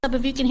Up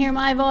if you can hear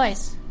my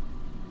voice.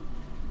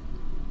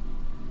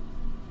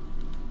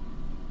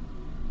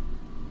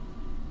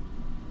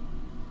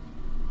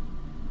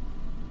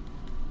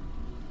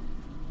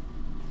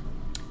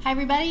 Hi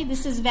everybody,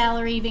 this is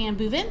Valerie Van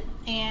Boeven,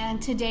 and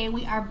today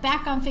we are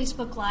back on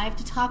Facebook Live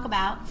to talk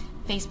about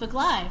Facebook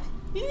Live.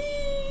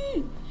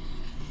 Woo!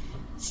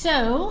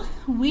 So,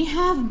 we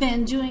have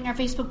been doing our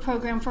Facebook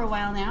program for a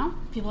while now.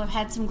 People have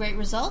had some great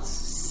results.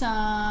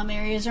 Some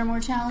areas are more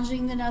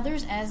challenging than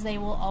others, as they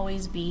will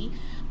always be.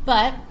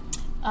 But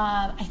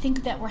I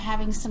think that we're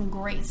having some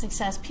great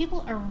success.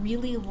 People are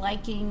really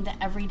liking the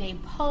everyday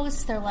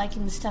posts. They're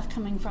liking the stuff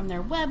coming from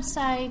their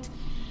website.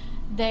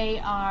 They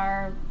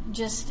are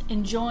just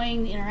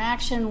enjoying the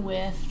interaction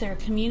with their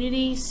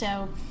community.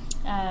 So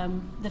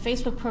the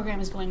Facebook program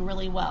is going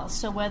really well.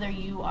 So whether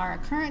you are a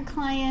current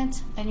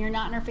client and you're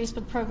not in our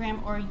Facebook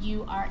program, or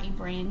you are a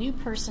brand new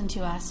person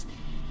to us,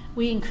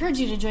 we encourage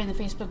you to join the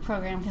Facebook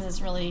program because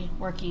it's really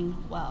working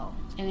well.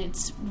 And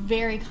it's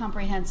very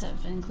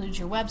comprehensive. It includes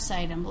your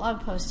website and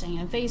blog posting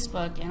and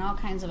Facebook and all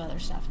kinds of other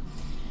stuff.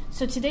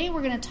 So today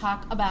we're going to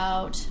talk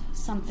about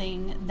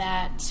something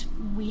that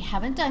we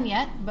haven't done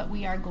yet, but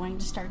we are going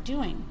to start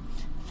doing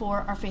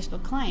for our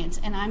Facebook clients.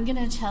 And I'm going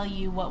to tell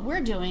you what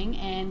we're doing,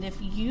 and if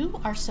you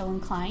are so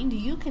inclined,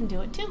 you can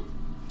do it too.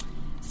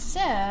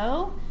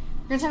 So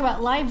we're going to talk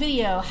about live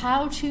video,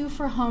 how to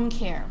for home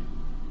care.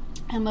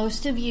 And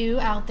most of you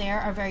out there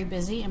are very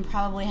busy and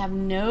probably have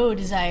no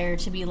desire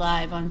to be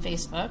live on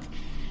Facebook.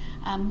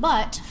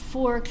 But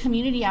for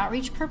community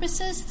outreach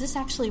purposes, this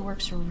actually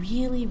works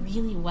really,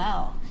 really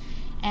well.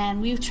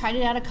 And we've tried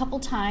it out a couple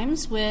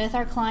times with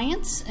our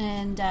clients,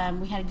 and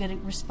we had a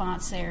good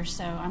response there.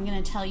 So I'm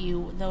going to tell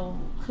you the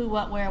who,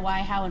 what, where,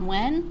 why, how, and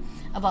when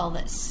of all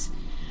this.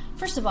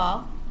 First of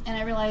all, and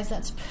I realize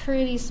that's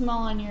pretty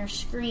small on your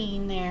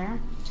screen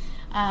there,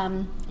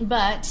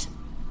 but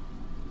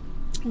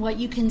what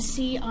you can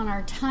see on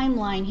our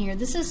timeline here,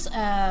 this is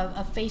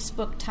a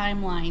Facebook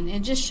timeline. It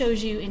just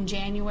shows you in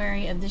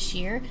January of this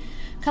year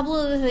a couple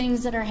of the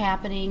things that are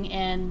happening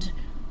and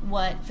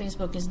what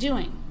Facebook is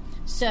doing.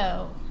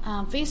 So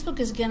Facebook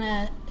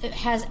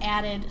has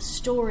added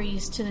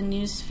stories to the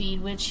news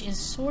feed, which is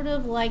sort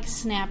of like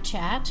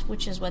Snapchat,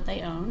 which is what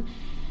they own.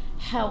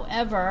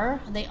 However,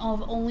 they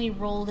have only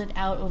rolled it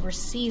out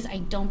overseas. I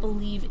don't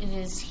believe it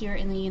is here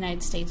in the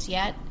United States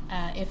yet.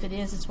 If it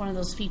is, it's one of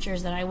those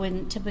features that I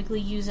wouldn't typically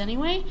use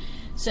anyway.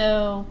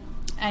 So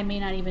I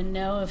may not even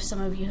know if some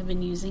of you have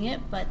been using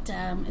it, but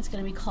it's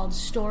going to be called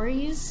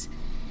Stories.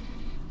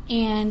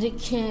 And it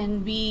can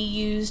be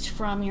used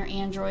from your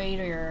Android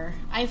or your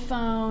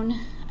iPhone.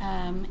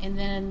 And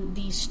then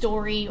the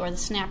story or the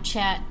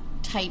Snapchat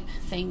type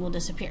thing will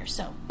disappear.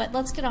 So, but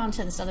let's get on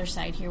to this other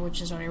side here,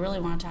 which is what I really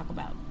want to talk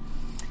about.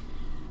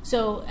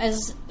 So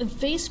as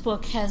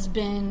Facebook has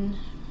been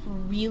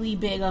really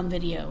big on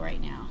video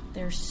right now.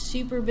 They're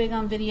super big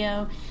on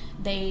video.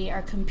 They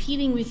are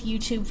competing with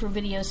YouTube for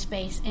video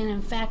space. And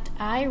in fact,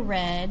 I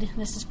read,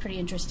 this is pretty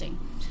interesting,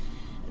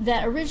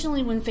 that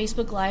originally when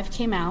Facebook Live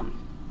came out,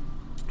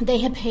 they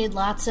had paid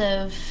lots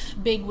of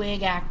big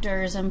wig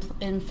actors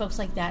and folks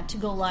like that to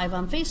go live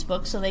on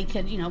Facebook so they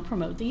could,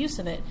 promote the use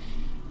of it.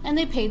 And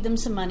they paid them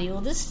some money.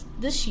 Well,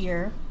 this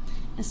year,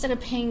 instead of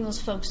paying those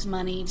folks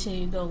money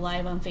to go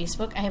live on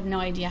Facebook, I have no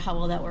idea how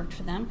well that worked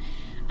for them.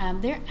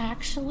 They're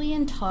actually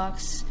in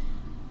talks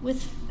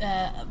with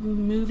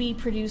movie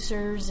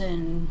producers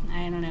and,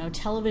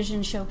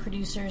 television show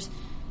producers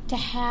to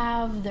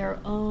have their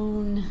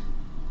own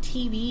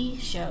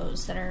TV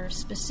shows that are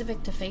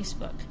specific to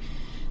Facebook.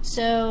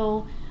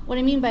 So what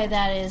I mean by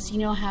that is, you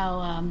know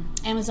how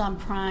Amazon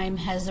Prime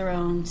has their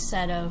own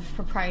set of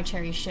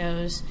proprietary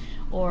shows,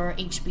 or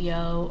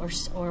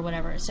HBO or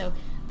whatever. So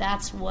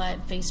that's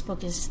what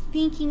Facebook is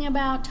thinking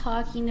about,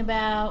 talking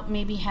about,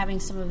 maybe having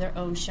some of their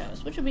own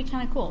shows, which would be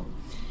kind of cool.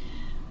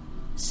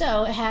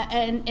 So,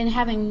 and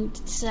having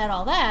said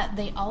all that,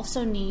 they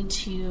also need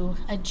to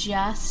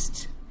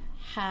adjust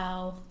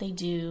how they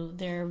do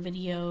their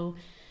video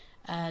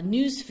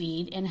news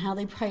feed and how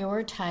they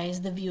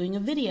prioritize the viewing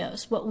of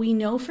videos. What we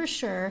know for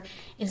sure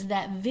is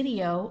that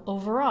video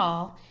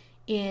overall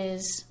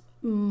is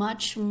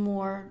much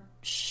more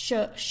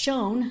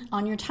shown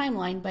on your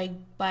timeline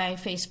by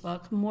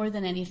Facebook more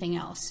than anything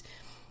else.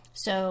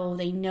 So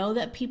they know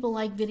that people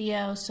like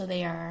video, so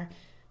they are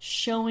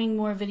showing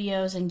more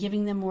videos and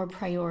giving them more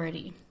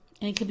priority.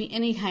 And it could be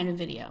any kind of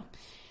video.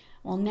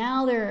 Well,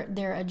 now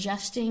they're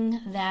adjusting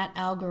that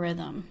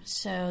algorithm.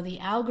 So the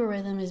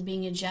algorithm is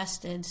being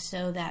adjusted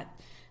so that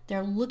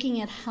they're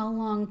looking at how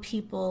long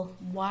people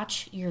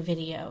watch your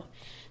video.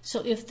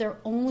 So if they're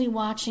only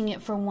watching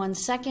it for 1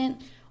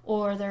 second,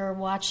 or they're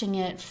watching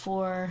it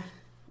for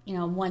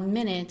 1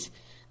 minute,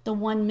 the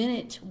 1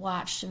 minute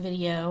watched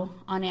video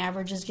on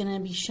average is going to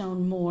be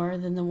shown more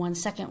than the 1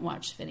 second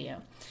watched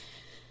video.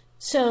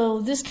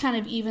 So this kind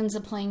of evens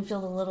the playing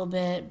field a little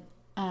bit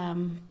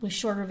with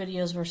shorter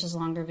videos versus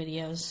longer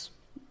videos.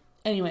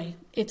 Anyway,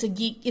 it's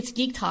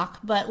geek talk,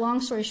 but long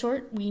story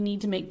short, we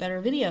need to make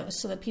better videos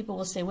so that people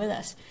will stay with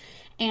us.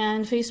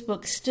 And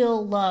Facebook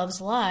still loves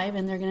live,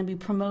 and they're going to be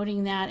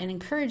promoting that and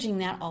encouraging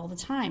that all the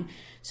time.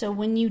 So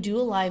when you do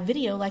a live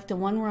video like the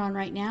one we're on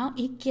right now,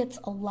 it gets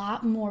a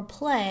lot more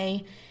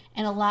play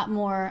and a lot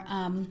more,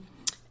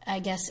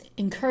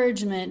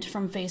 encouragement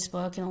from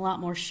Facebook and a lot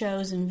more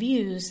shows and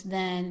views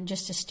than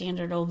just a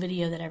standard old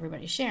video that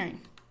everybody's sharing.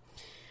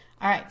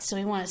 All right, so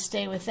we want to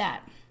stay with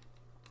that.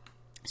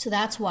 So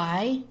that's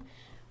why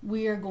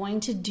we are going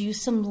to do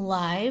some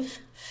live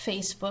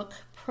Facebook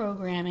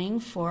programming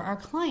for our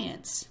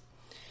clients.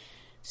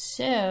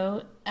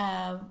 So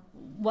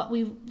what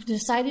we've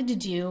decided to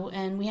do,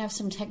 and we have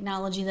some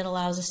technology that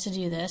allows us to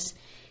do this,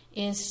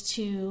 is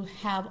to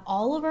have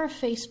all of our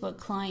Facebook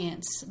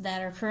clients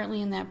that are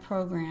currently in that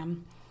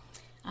program.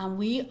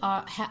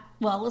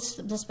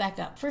 Let's back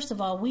up. First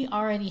of all, we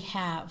already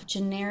have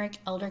generic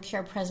elder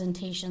care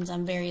presentations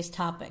on various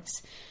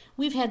topics.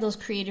 We've had those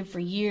created for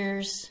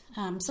years.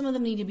 Some of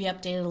them need to be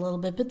updated a little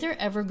bit, but they're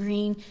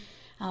evergreen.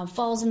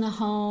 Falls in the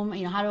home,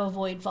 how to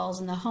avoid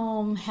falls in the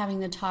home, having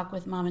the talk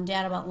with mom and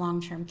dad about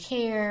long-term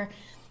care,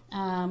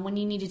 when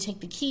you need to take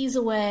the keys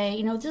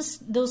away,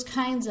 just those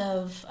kinds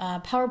of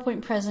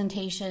PowerPoint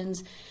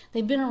presentations.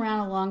 They've been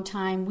around a long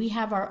time. We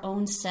have our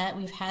own set.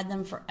 We've had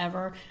them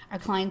forever. Our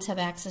clients have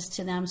access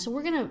to them. So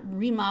we're going to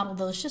remodel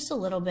those just a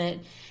little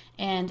bit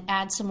and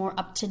add some more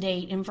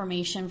up-to-date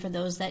information for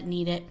those that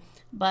need it.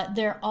 But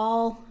they're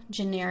all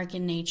generic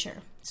in nature.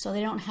 So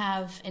they don't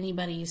have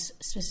anybody's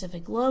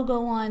specific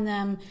logo on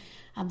them.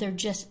 They're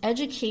just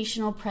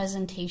educational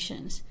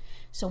presentations.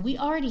 So we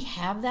already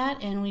have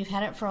that, and we've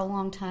had it for a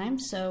long time.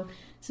 So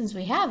since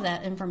we have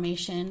that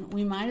information,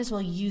 we might as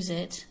well use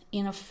it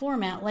in a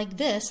format like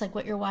this, like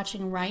what you're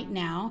watching right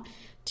now,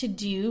 to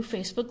do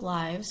Facebook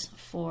Lives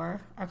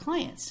for our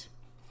clients.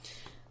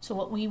 So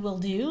what we will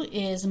do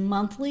is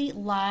monthly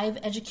live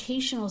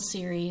educational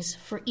series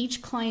for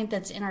each client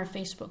that's in our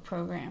Facebook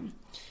program.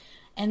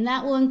 And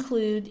that will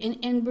include,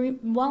 and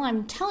while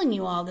I'm telling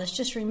you all this,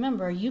 just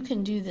remember, you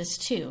can do this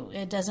too.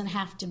 It doesn't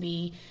have to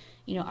be,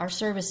 our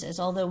services,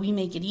 although we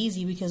make it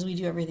easy because we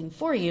do everything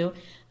for you,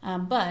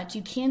 but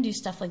you can do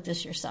stuff like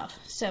this yourself.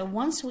 So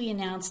once we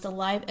announce the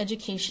live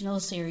educational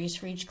series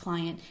for each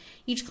client's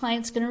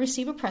going to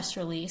receive a press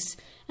release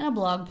and a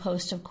blog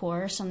post, of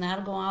course, and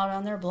that'll go out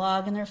on their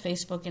blog and their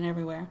Facebook and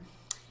everywhere.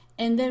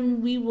 And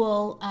then we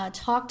will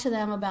talk to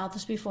them about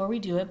this before we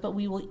do it, but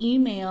we will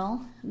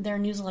email their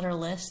newsletter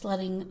list,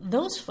 letting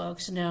those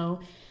folks know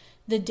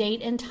the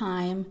date and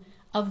time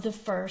of the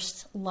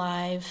first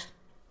live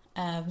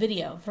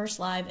first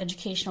live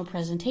educational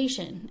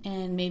presentation,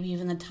 and maybe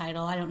even the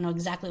title. I don't know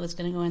exactly what's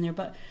going to go in there,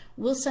 but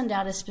we'll send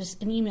out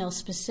an email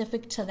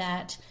specific to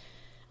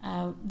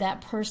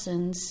that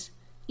person's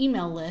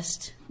email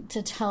list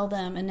to tell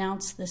them,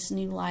 announce this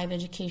new live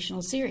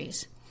educational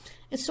series.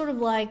 It's sort of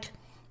like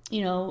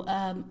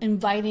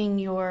inviting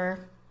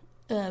your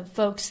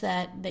folks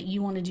that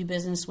you want to do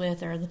business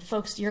with, or the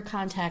folks, your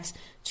contacts,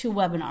 to a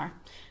webinar.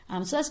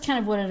 So that's kind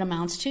of what it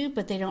amounts to,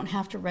 but they don't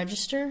have to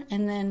register.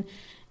 And then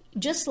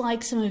just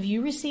like some of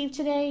you received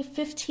today,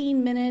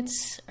 15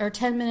 minutes or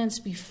 10 minutes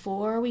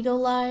before we go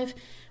live,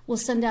 we'll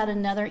send out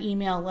another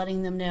email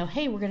letting them know,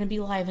 hey, we're going to be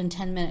live in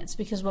 10 minutes,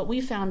 because what we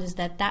found is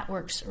that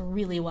works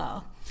really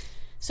well.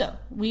 So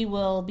we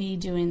will be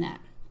doing that.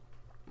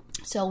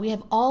 So we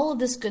have all of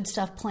this good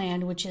stuff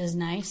planned, which is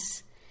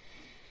nice.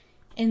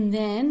 And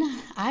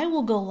then I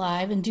will go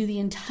live and do the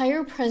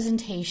entire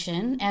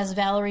presentation as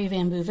Valerie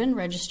Van Boeven,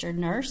 registered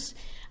nurse.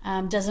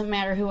 Doesn't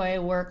matter who I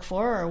work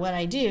for or what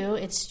I do.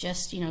 It's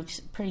just,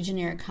 pretty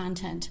generic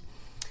content.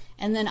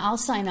 And then I'll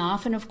sign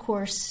off, and of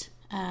course,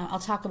 I'll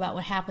talk about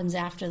what happens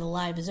after the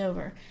live is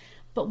over.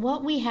 But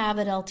what we have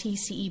at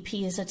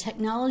LTCEP is a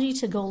technology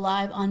to go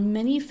live on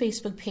many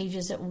Facebook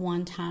pages at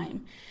one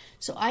time.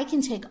 So I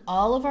can take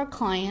all of our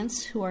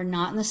clients who are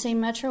not in the same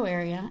metro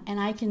area, and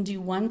I can do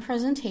one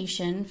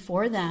presentation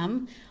for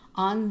them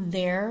on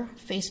their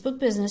Facebook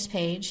business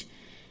page,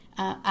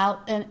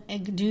 out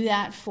and do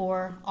that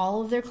for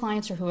all of their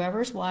clients or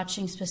whoever's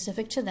watching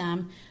specific to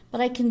them.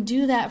 But I can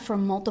do that for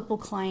multiple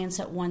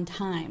clients at one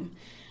time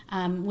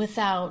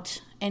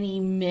without any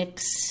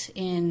mix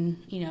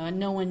in, and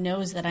no one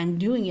knows that I'm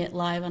doing it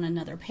live on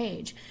another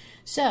page.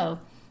 So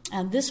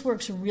this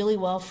works really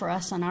well for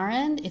us on our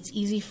end. It's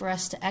easy for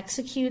us to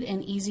execute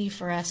and easy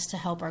for us to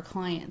help our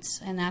clients.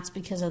 And that's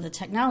because of the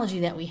technology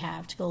that we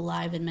have to go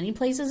live in many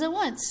places at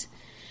once.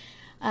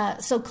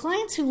 So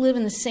clients who live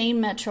in the same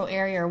metro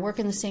area or work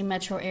in the same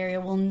metro area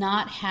will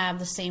not have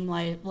the same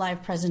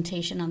live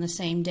presentation on the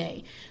same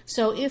day.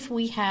 So if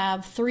we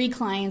have 3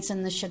 clients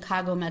in the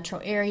Chicago metro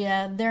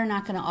area, they're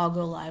not going to all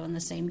go live on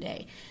the same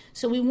day.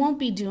 So we won't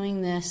be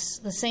doing this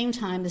the same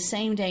time, the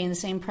same day, and the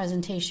same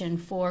presentation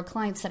for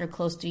clients that are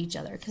close to each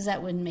other, because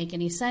that wouldn't make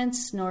any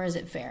sense, nor is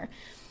it fair.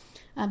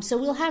 So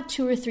we'll have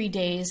 2 or 3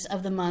 days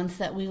of the month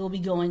that we will be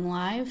going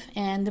live,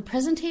 and the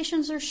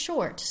presentations are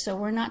short. So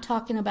we're not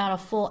talking about a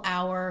full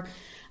hour.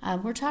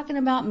 We're talking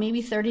about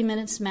maybe 30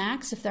 minutes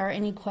max. If there are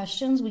any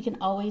questions, we can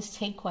always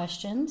take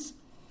questions.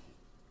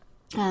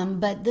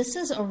 But this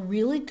is a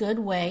really good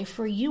way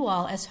for you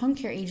all as home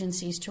care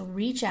agencies to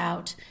reach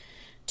out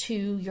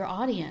to your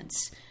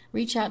audience.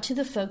 Reach out to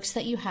the folks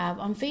that you have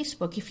on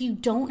Facebook. If you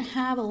don't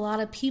have a lot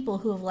of people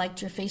who have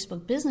liked your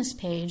Facebook business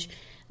page,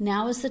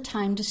 now is the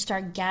time to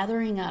start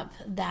gathering up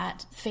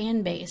that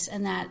fan base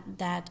and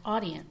that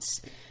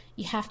audience.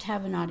 You have to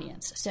have an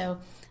audience. So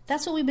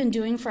that's what we've been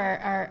doing for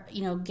our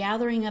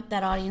gathering up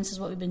that audience is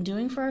what we've been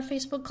doing for our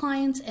Facebook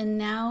clients. And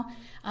now,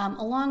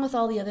 along with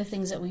all the other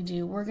things that we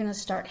do, we're going to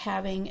start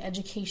having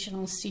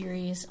educational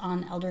series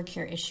on elder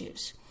care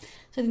issues.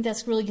 So I think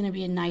that's really going to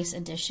be a nice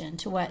addition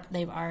to what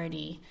they've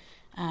already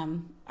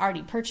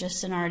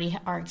purchased and already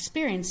are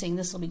experiencing.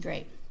 This will be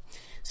great.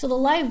 So the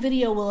live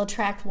video will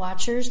attract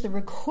watchers. The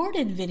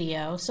recorded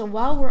video, so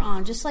while we're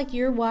on, just like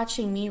you're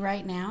watching me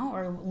right now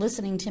or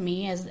listening to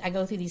me as I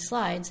go through these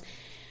slides,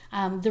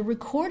 the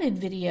recorded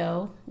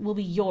video will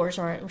be yours,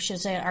 or I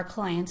should say our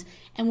clients,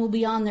 and will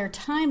be on their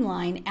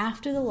timeline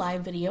after the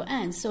live video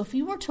ends. So if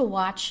you were to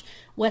watch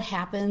what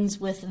happens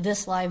with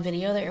this live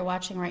video that you're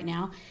watching right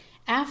now,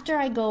 after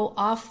I go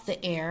off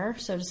the air,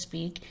 so to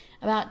speak,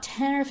 about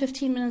 10 or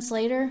 15 minutes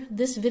later,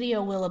 this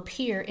video will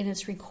appear in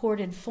its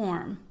recorded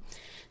form.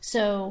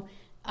 So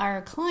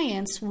our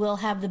clients will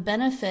have the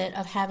benefit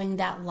of having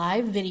that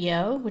live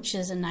video, which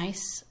is a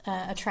nice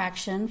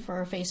attraction for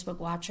our Facebook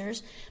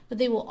watchers, but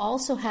they will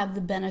also have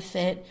the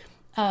benefit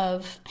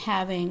of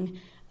having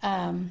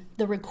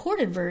the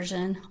recorded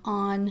version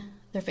on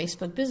their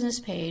Facebook business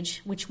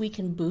page, which we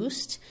can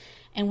boost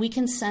and we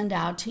can send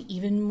out to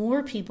even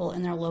more people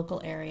in their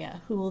local area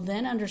who will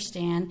then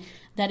understand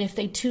that if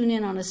they tune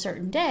in on a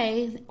certain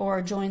day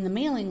or join the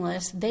mailing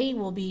list, they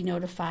will be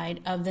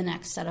notified of the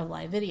next set of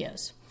live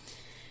videos.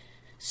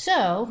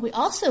 So we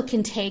also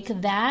can take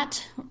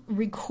that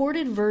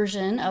recorded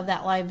version of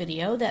that live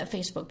video, that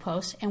Facebook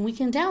post, and we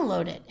can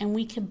download it and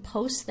we can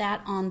post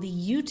that on the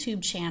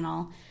YouTube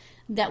channel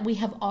that we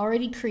have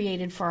already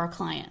created for our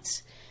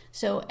clients.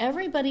 So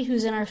everybody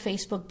who's in our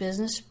Facebook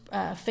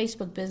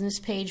business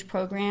page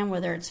program,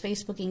 whether it's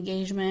Facebook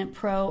Engagement,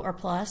 Pro, or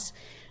Plus,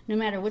 no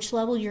matter which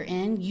level you're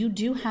in, you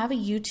do have a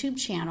YouTube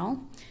channel.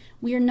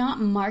 We are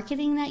not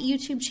marketing that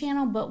YouTube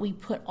channel, but we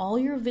put all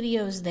your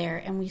videos there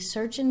and we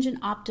search engine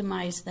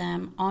optimize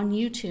them on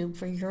YouTube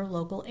for your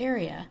local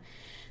area.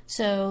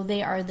 So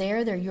they are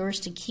there, they're yours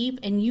to keep,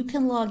 and you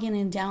can log in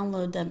and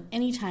download them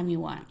anytime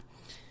you want.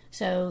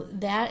 So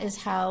that is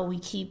how we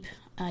keep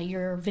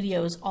your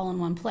videos all in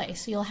one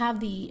place. So you'll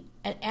have the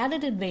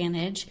added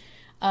advantage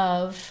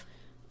of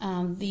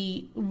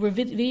the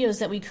videos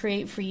that we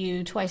create for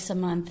you twice a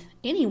month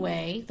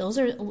anyway. Those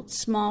are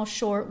small,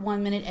 short,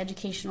 1-minute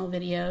educational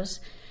videos.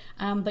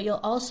 But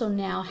you'll also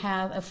now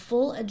have a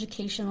full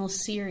educational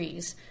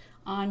series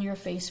on your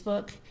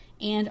Facebook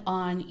and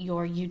on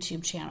your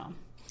YouTube channel.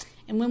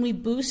 And when we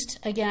boost,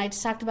 again, I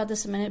just talked about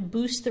this a minute,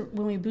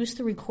 when we boost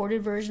the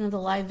recorded version of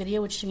the live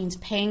video, which means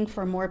paying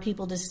for more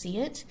people to see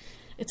it,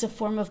 it's a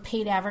form of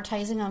paid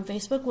advertising on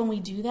Facebook when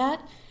we do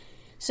that.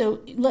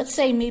 So let's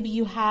say maybe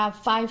you have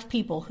 5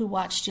 people who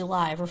watched you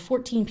live or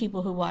 14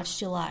 people who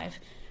watched you live,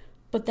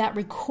 but that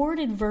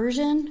recorded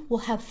version will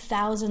have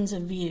thousands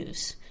of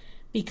views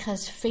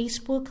because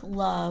Facebook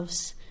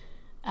loves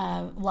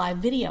live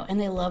video and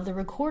they love the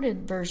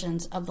recorded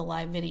versions of the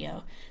live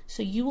video.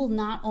 So you will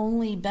not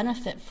only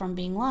benefit from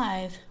being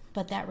live,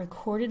 but that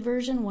recorded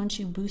version, once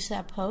you boost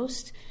that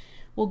post,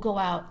 will go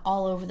out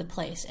all over the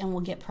place and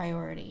will get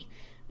priority.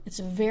 It's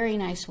a very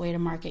nice way to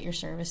market your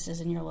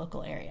services in your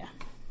local area.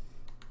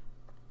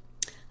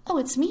 Oh,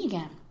 it's me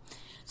again.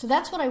 So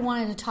that's what I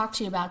wanted to talk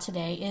to you about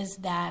today, is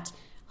that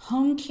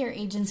home care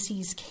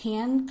agencies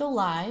can go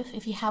live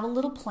if you have a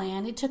little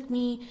plan. It took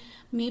me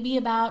maybe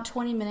about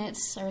 20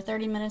 minutes or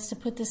 30 minutes to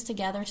put this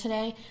together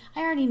today.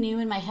 I already knew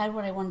in my head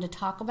what I wanted to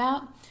talk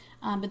about,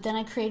 but then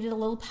I created a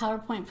little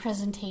PowerPoint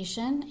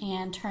presentation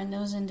and turned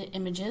those into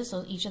images,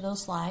 so each of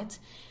those slides,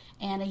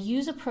 and I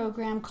use a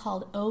program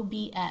called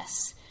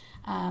OBS.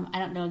 I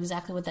don't know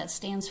exactly what that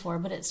stands for,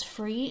 but it's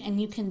free and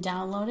you can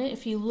download it.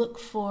 If you look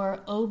for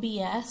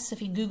OBS,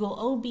 if you Google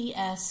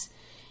OBS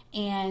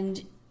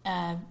and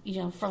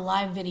for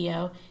live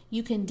video,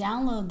 you can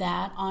download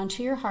that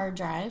onto your hard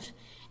drive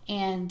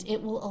and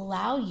it will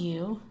allow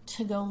you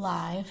to go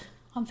live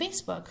on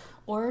Facebook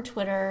or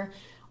Twitter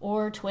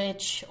or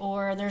Twitch,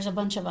 or there's a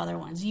bunch of other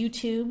ones.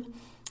 YouTube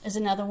is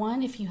another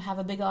one. If you have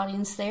a big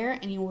audience there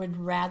and you would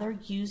rather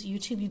use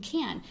YouTube, you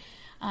can.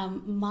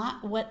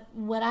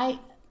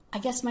 I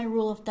guess my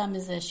rule of thumb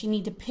is this: you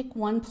need to pick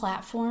one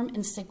platform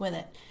and stick with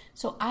it.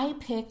 So I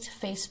picked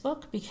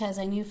Facebook because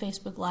I knew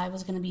Facebook Live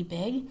was going to be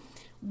big.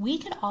 We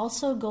could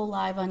also go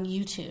live on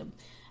YouTube.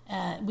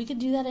 We could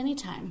do that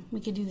anytime.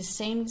 We could do the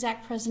same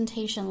exact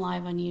presentation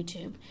live on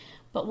YouTube.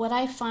 But what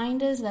I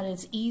find is that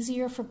it's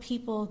easier for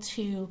people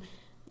to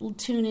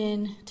tune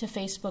in to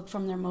Facebook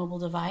from their mobile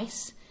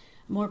device.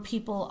 More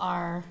people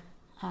are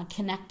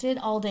connected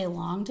all day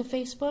long to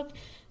Facebook.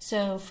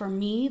 So for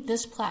me,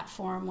 this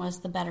platform was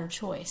the better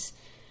choice.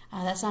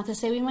 That's not to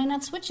say we might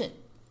not switch it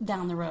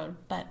down the road,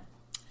 but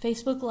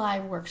Facebook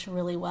Live works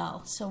really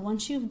well. So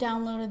once you've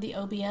downloaded the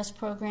OBS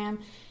program,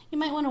 you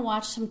might want to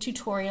watch some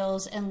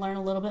tutorials and learn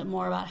a little bit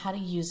more about how to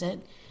use it.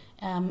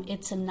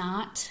 It's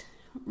not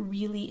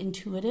really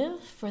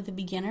intuitive for the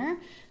beginner.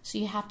 So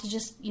you have to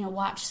just,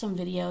 watch some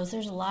videos.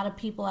 There's a lot of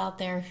people out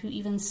there who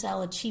even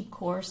sell a cheap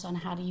course on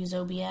how to use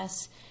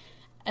OBS.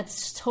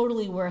 It's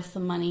totally worth the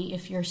money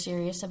if you're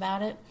serious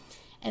about it.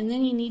 And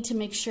then you need to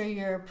make sure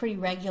you're pretty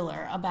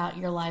regular about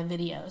your live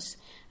videos,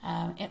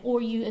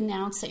 or you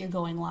announce that you're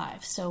going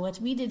live. So what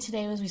we did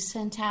today was we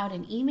sent out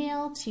an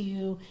email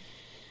to,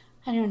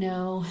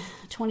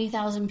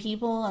 20,000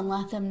 people and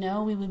let them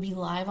know we would be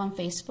live on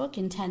Facebook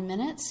in 10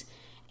 minutes.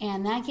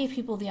 And that gave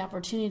people the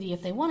opportunity,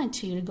 if they wanted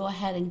to go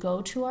ahead and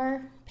go to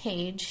our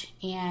page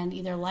and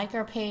either like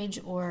our page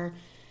or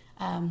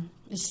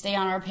stay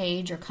on our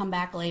page or come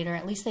back later.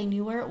 At least they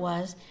knew where it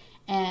was.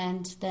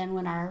 And then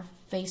when our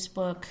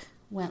Facebook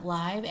went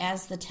live,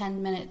 as the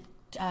 10-minute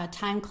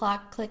time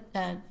clock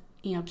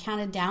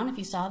counted down, if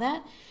you saw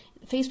that,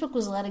 Facebook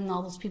was letting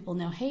all those people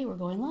know, hey, we're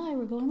going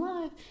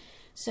live.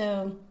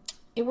 So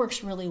it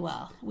works really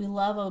well. We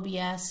love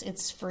OBS.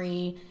 It's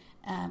free,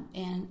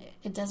 and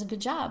it does a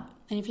good job.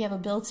 And if you have a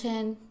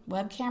built-in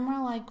web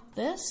camera like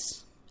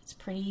this, it's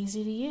pretty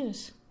easy to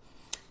use.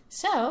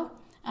 So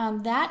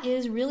that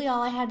is really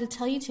all I had to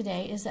tell you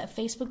today, is that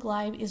Facebook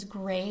Live is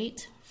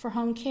great for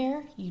home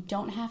care. You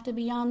don't have to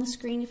be on the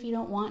screen if you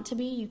don't want to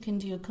be. You can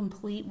do a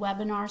complete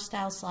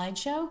webinar-style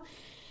slideshow,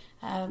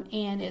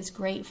 and it's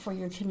great for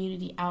your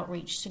community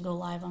outreach to go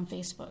live on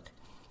Facebook.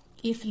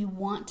 If you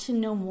want to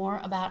know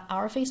more about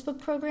our Facebook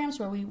programs,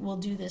 where we will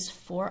do this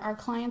for our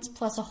clients,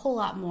 plus a whole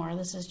lot more,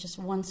 this is just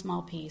one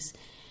small piece.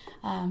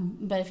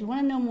 But if you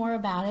want to know more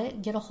about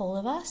it, get a hold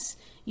of us.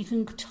 You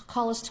can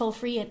call us toll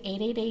free at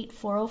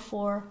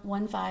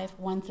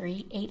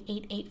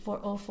 888-404-1513,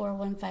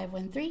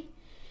 888-404-1513.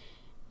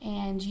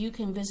 And you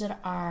can visit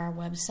our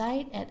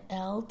website at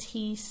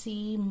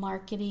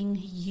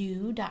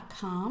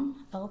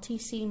ltcmarketingu.com,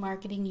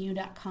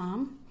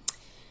 ltcmarketingu.com.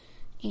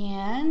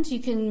 And you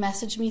can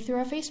message me through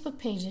our Facebook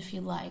page if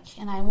you'd like.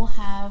 And I will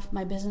have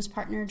my business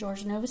partner,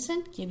 George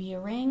Novison, give you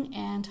a ring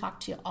and talk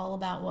to you all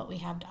about what we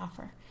have to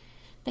offer.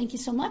 Thank you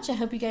so much. I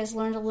hope you guys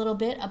learned a little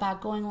bit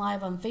about going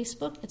live on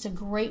Facebook. It's a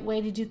great way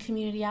to do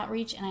community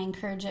outreach, and I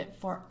encourage it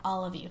for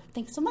all of you.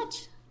 Thanks so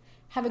much.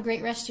 Have a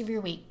great rest of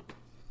your week.